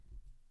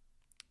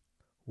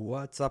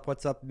What's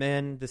up,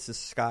 men? This is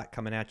Scott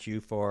coming at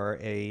you for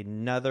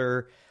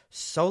another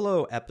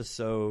solo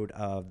episode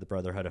of the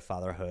Brotherhood of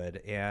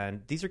Fatherhood.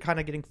 And these are kind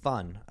of getting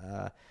fun.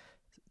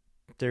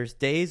 There's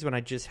days when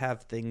I just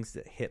have things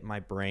that hit my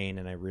brain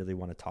and I really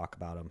want to talk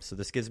about them. So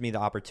this gives me the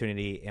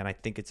opportunity, and I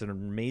think it's an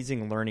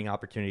amazing learning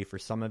opportunity for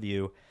some of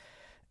you.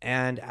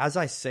 And as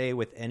I say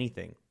with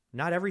anything,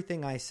 not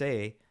everything I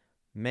say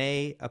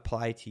may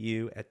apply to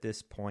you at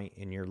this point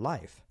in your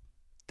life.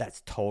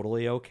 That's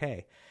totally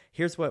okay.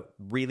 Here's what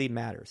really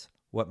matters.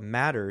 What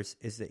matters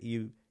is that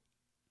you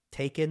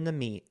take in the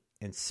meat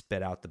and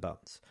spit out the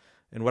bones.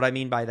 And what I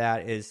mean by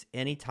that is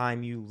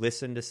anytime you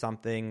listen to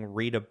something,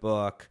 read a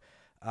book,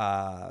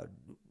 go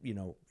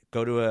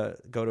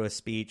to a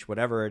speech,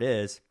 whatever it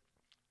is,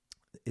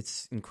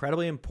 it's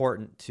incredibly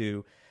important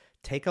to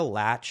take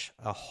a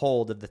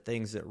hold of the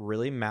things that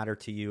really matter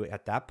to you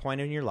at that point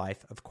in your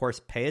life. Of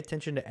course, pay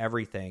attention to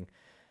everything,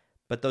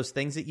 but those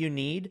things that you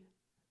need,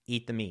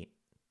 eat the meat.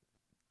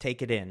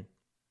 Take it in.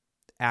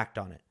 Act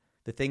on it.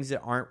 The things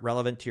that aren't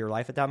relevant to your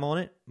life at that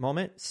moment,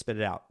 spit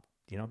it out.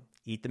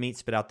 Eat the meat,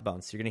 spit out the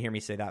bones. You're going to hear me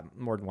say that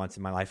more than once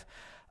in my life.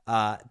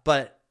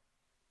 But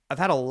I've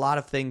had a lot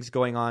of things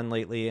going on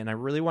lately, and I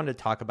really wanted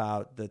to talk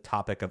about the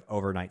topic of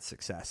overnight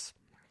success.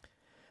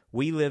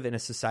 We live in a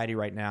society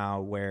right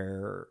now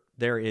where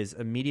there is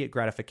immediate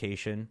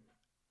gratification.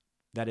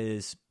 That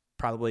is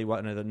probably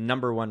one of the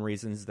number one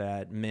reasons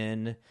that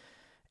men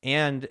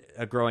and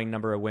a growing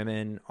number of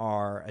women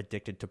are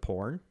addicted to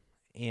porn.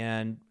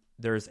 And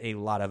there's a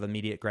lot of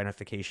immediate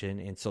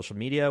gratification in social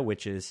media,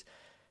 which is,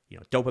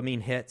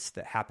 dopamine hits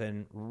that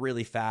happen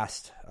really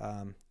fast.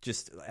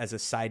 Just as a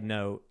side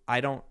note, I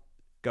don't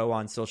go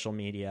on social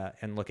media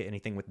and look at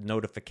anything with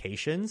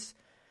notifications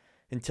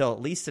until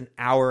at least an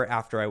hour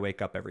after I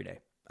wake up every day.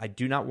 I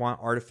do not want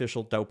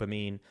artificial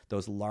dopamine,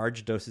 those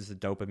large doses of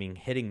dopamine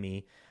hitting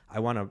me. I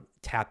want to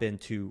tap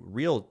into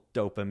real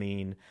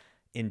dopamine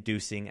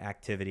inducing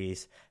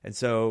activities. And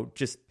so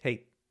just a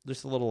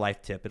little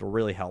life tip. It'll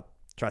really help.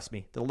 Trust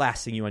me. The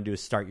last thing you want to do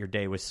is start your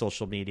day with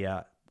social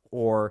media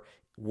or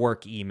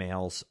work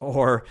emails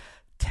or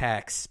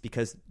texts,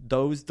 because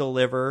those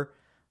deliver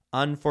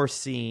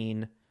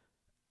unforeseen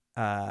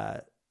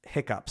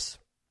hiccups,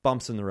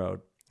 bumps in the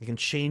road. It can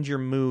change your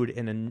mood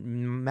in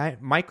a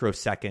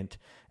microsecond,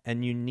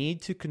 and you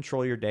need to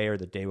control your day or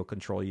the day will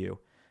control you.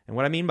 And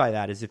what I mean by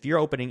that is if you're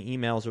opening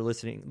emails or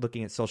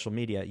looking at social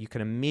media, you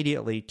can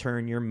immediately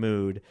turn your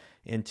mood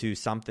into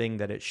something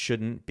that it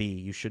shouldn't be.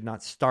 You should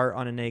not start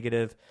on a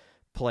negative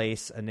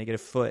place, a negative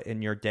foot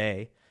in your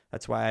day.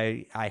 That's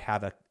why I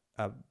have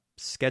a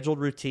scheduled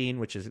routine,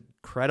 which is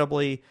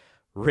incredibly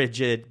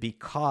rigid,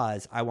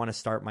 because I want to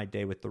start my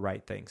day with the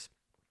right things.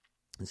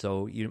 And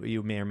so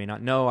you may or may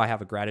not know, I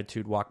have a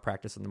gratitude walk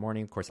practice in the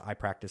morning. Of course, I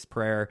practice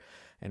prayer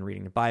and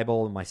reading the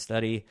Bible in my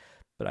study,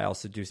 but I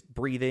also do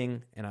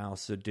breathing, and I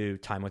also do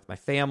time with my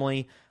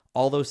family.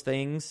 All those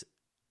things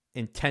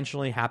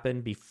intentionally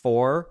happen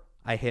before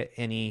I hit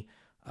any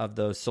of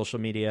those social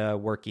media,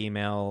 work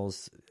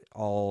emails,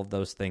 all of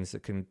those things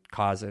that can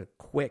cause a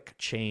quick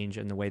change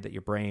in the way that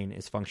your brain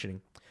is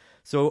functioning.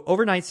 So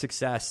overnight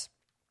success,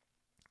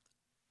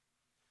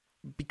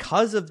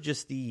 because of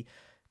just the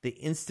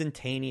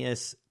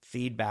instantaneous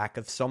feedback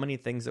of so many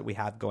things that we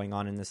have going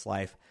on in this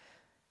life,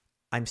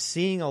 I'm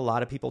seeing a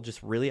lot of people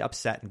just really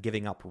upset and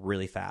giving up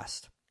really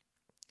fast.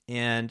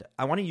 And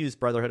I want to use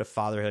Brotherhood of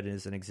Fatherhood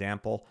as an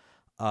example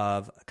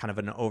of kind of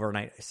an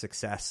overnight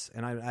success.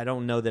 And I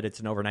don't know that it's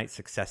an overnight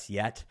success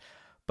yet,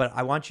 but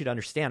I want you to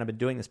understand I've been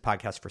doing this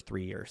podcast for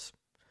 3 years.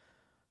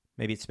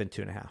 Maybe it's been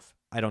 2.5.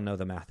 I don't know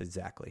the math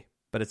exactly,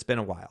 but it's been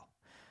a while.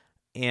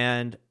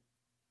 And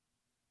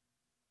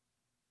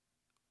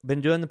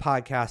been doing the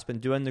podcast, been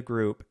doing the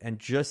group, and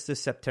just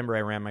this September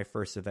I ran my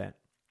first event.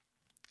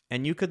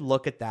 And you could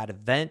look at that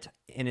event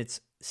in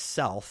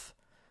itself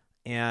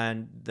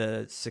and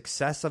the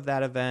success of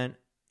that event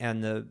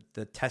and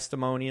the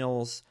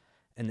testimonials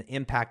and the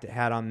impact it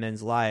had on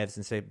men's lives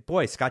and say,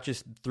 boy, Scott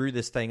just threw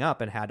this thing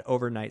up and had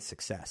overnight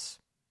success.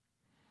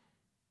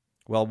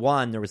 Well,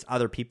 one, there was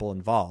other people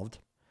involved.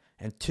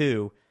 And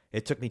two,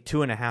 it took me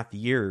 2.5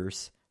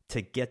 years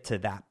to get to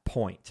that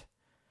point.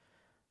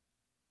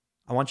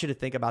 I want you to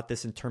think about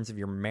this in terms of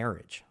your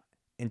marriage,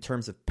 in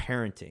terms of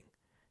parenting,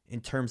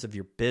 in terms of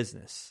your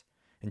business,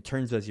 in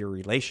terms of your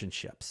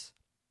relationships.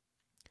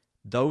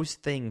 Those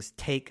things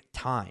take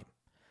time.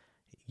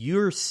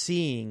 You're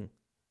seeing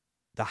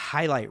the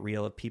highlight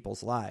reel of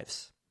people's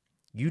lives.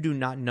 You do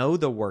not know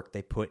the work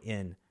they put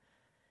in.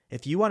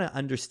 If you want to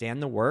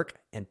understand the work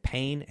and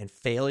pain and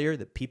failure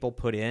that people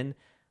put in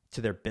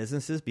to their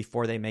businesses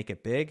before they make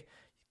it big,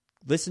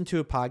 listen to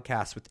a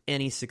podcast with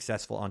any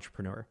successful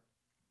entrepreneur.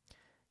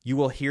 You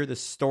will hear the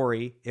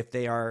story. If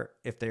they are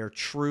a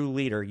true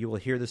leader, you will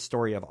hear the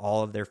story of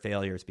all of their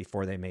failures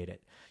before they made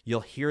it. You'll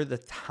hear the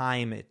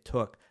time it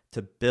took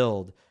to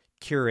build,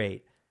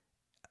 curate,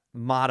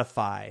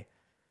 modify,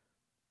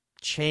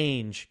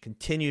 change,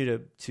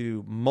 continue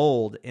to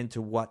mold into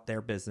what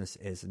their business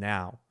is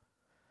now.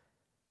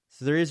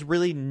 So there is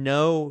really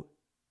no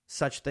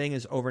such thing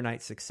as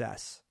overnight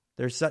success.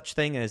 There's such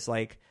thing as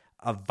like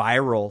a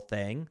viral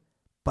thing,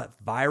 but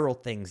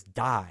viral things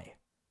die.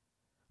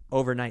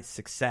 Overnight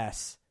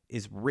success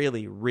is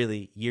really,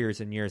 really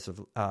years and years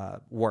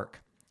of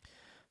work.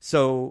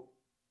 So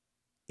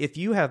if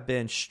you have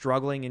been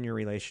struggling in your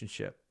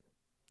relationship,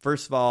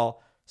 first of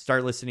all,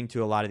 start listening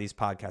to a lot of these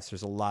podcasts.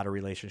 There's a lot of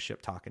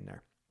relationship talk in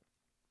there.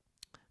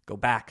 Go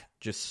back,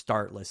 just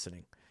start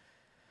listening.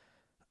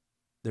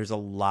 There's a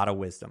lot of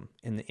wisdom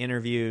in the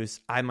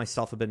interviews. I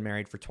myself have been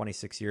married for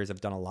 26 years.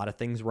 I've done a lot of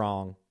things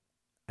wrong,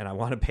 and I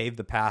want to pave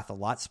the path a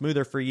lot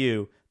smoother for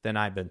you than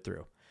I've been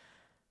through.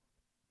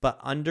 But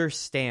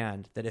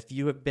understand that if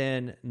you have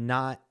been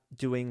not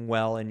doing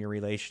well in your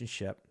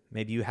relationship,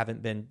 maybe you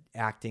haven't been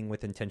acting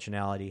with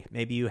intentionality,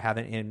 maybe you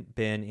haven't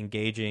been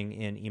engaging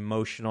in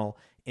emotional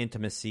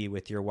intimacy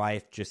with your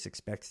wife, just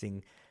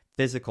expecting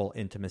physical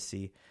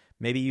intimacy,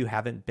 maybe you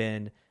haven't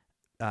been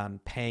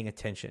paying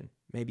attention,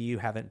 maybe you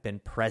haven't been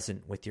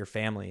present with your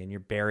family and you're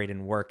buried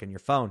in work and your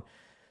phone.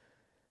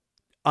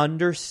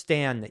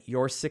 Understand that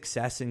your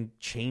success in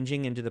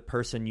changing into the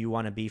person you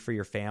want to be for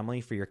your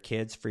family, for your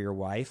kids, for your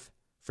wife,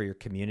 for your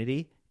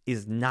community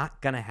is not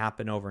going to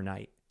happen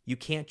overnight. You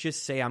can't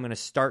just say, I'm going to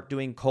start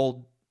doing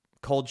cold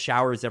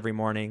showers every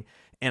morning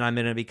and I'm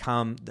going to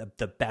become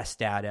the best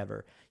dad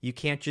ever. You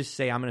can't just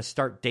say, I'm going to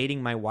start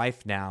dating my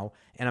wife now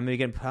and I'm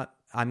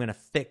going to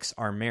fix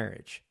our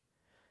marriage.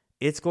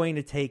 It's going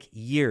to take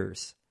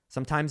years,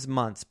 sometimes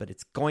months, but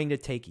it's going to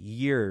take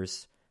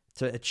years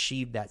to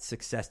achieve that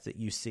success that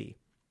you see.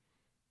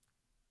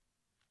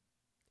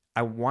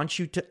 I want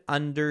you to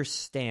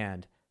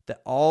understand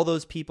that all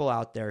those people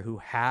out there who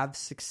have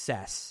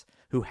success,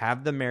 who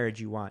have the marriage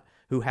you want,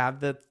 who have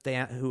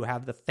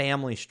the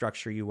family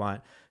structure you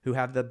want, who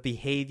have the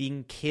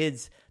behaving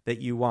kids that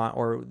you want,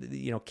 or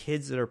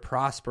kids that are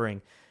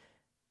prospering,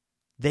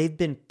 they've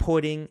been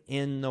putting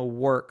in the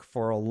work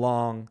for a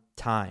long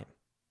time.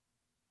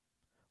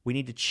 We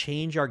need to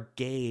change our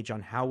gauge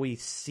on how we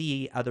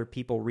see other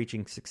people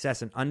reaching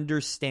success and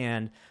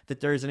understand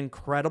that there's an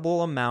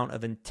incredible amount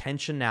of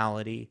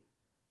intentionality,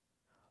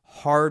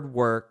 hard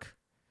work,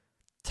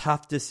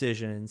 tough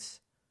decisions,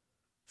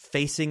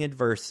 facing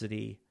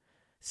adversity,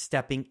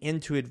 stepping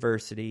into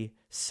adversity,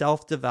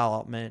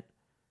 self-development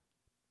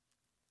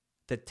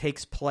that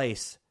takes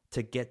place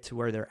to get to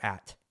where they're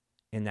at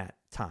in that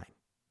time.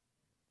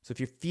 So if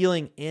you're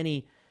feeling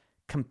any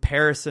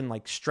comparison,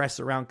 like stress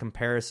around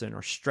comparison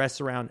or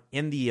stress around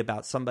envy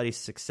about somebody's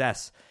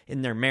success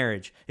in their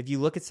marriage, if you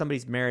look at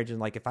somebody's marriage and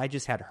like, if I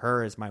just had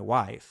her as my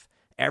wife,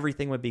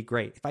 everything would be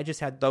great. If I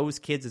just had those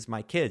kids as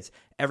my kids,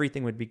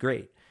 everything would be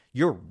great.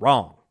 You're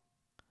wrong.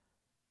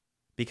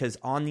 Because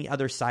on the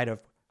other side of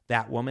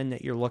that woman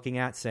that you're looking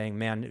at saying,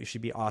 man,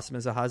 she'd be awesome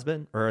as a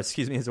husband, or as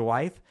a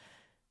wife,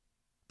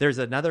 there's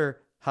another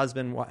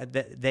husband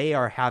that they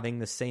are having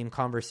the same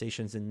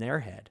conversations in their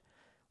head.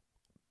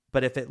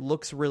 But if it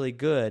looks really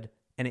good,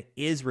 and it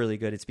is really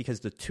good, it's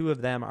because the two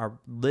of them are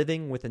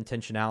living with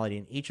intentionality,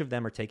 and each of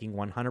them are taking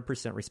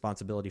 100%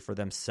 responsibility for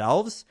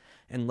themselves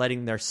and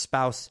letting their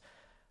spouse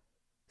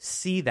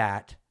see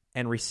that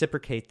and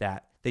reciprocate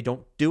that. They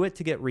don't do it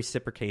to get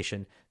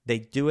reciprocation. They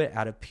do it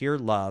out of pure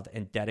love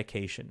and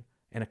dedication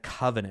and a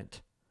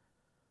covenant.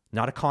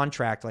 Not a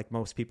contract like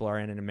most people are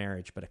in a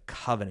marriage, but a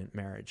covenant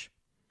marriage.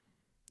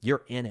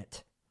 You're in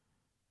it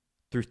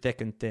through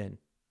thick and thin.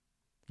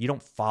 You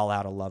don't fall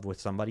out of love with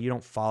somebody. You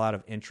don't fall out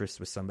of interest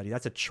with somebody.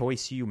 That's a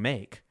choice you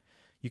make.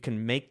 You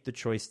can make the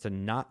choice to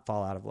not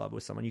fall out of love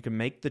with someone. You can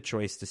make the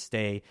choice to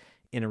stay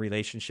in a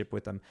relationship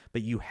with them,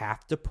 but you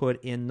have to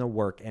put in the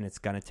work, and it's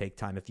going to take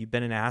time. If you've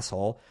been an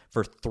asshole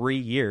for 3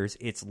 years,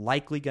 it's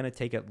likely going to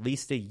take at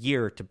least a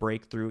year to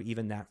break through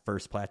even that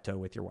first plateau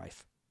with your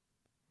wife.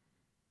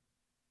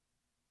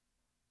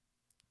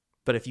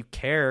 But if you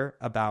care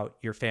about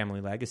your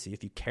family legacy,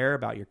 if you care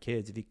about your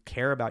kids, if you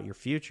care about your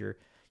future,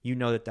 you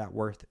know that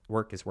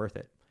work is worth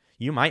it.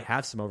 You might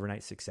have some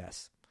overnight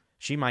success.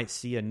 She might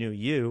see a new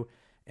you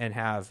and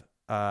have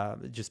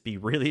just be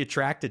really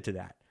attracted to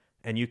that.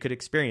 And you could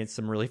experience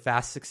some really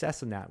fast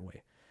success in that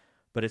way.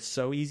 But it's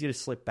so easy to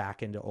slip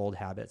back into old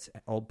habits,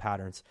 old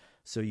patterns.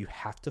 So you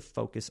have to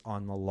focus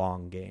on the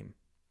long game.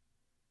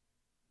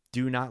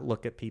 Do not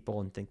look at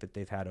people and think that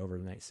they've had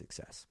overnight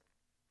success.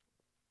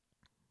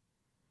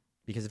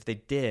 Because if they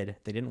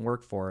didn't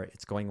work for it,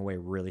 it's going away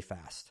really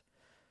fast.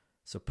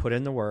 So put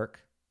in the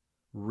work,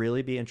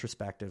 really be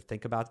introspective,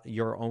 think about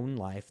your own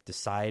life,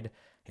 decide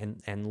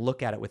and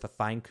look at it with a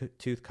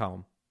fine-tooth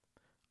comb.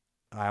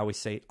 I always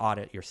say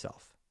audit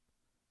yourself.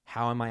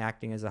 How am I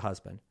acting as a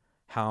husband?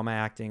 How am I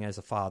acting as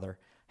a father?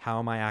 How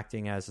am I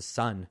acting as a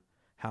son?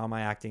 How am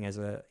I acting as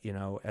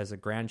a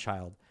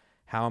grandchild?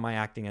 How am I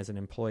acting as an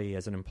employee,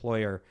 as an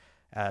employer,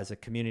 as a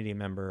community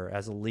member,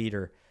 as a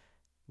leader?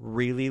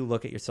 Really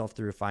look at yourself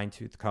through a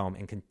fine-tooth comb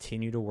and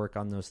continue to work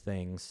on those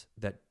things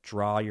that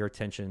draw your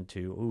attention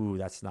to, ooh,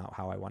 that's not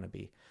how I want to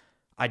be.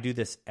 I do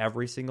this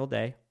every single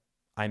day.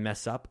 I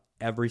mess up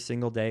every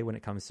single day when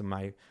it comes to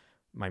my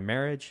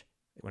marriage,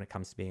 when it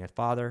comes to being a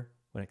father,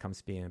 when it comes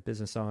to being a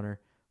business owner,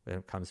 when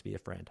it comes to being a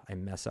friend. I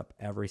mess up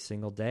every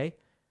single day,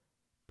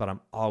 but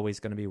I'm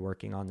always going to be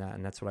working on that.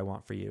 And that's what I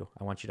want for you.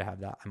 I want you to have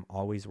that I'm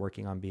always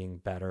working on being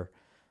better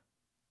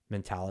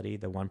mentality.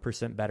 The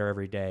 1% better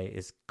every day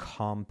is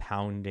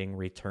compounding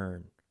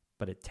return,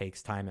 but it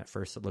takes time. At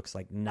first, it looks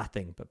like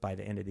nothing, but by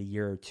the end of the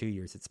year or 2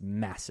 years, it's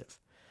massive.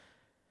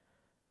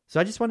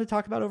 So I just want to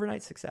talk about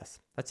overnight success.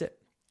 That's it.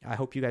 I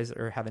hope you guys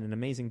are having an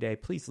amazing day.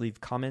 Please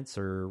leave comments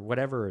or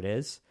whatever it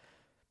is,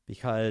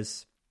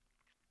 because,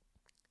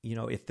 you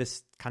know, if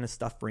this kind of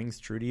stuff rings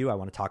true to you, I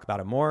want to talk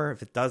about it more.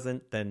 If it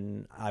doesn't,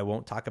 then I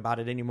won't talk about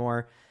it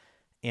anymore.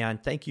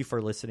 And thank you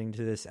for listening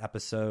to this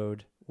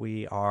episode.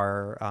 We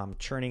are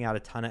churning out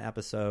a ton of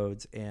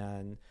episodes,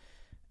 and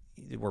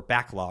we're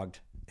backlogged.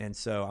 And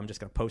so I'm just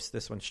going to post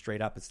this one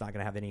straight up. It's not going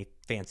to have any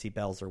fancy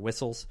bells or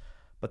whistles,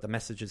 but the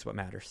message is what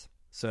matters.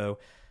 So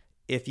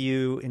if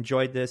you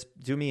enjoyed this,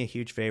 do me a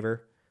huge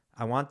favor.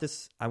 I want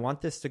this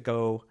to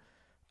go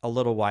a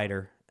little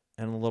wider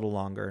and a little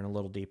longer and a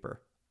little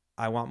deeper.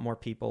 I want more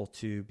people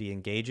to be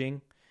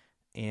engaging,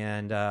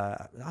 and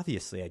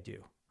obviously I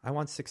do. I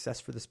want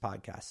success for this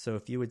podcast. So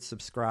if you would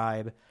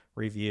subscribe,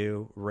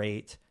 review,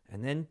 rate,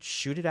 and then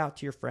shoot it out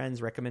to your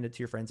friends, recommend it to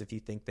your friends if you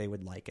think they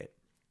would like it.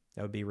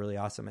 That would be really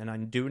awesome. And I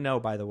do know,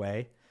 by the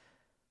way,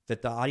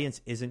 that the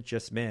audience isn't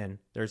just men.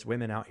 There's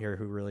women out here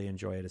who really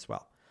enjoy it as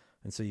well.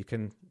 And so you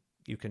can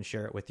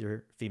share it with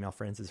your female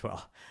friends as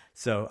well.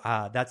 So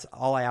that's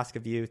all I ask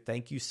of you.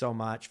 Thank you so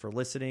much for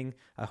listening.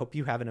 I hope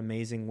you have an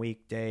amazing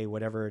week, day,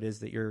 whatever it is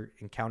that you're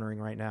encountering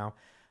right now.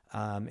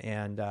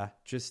 And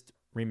just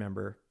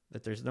remember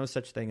that there's no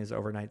such thing as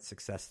overnight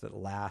success that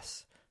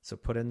lasts. So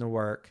put in the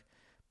work,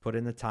 put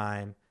in the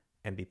time,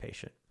 and be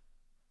patient.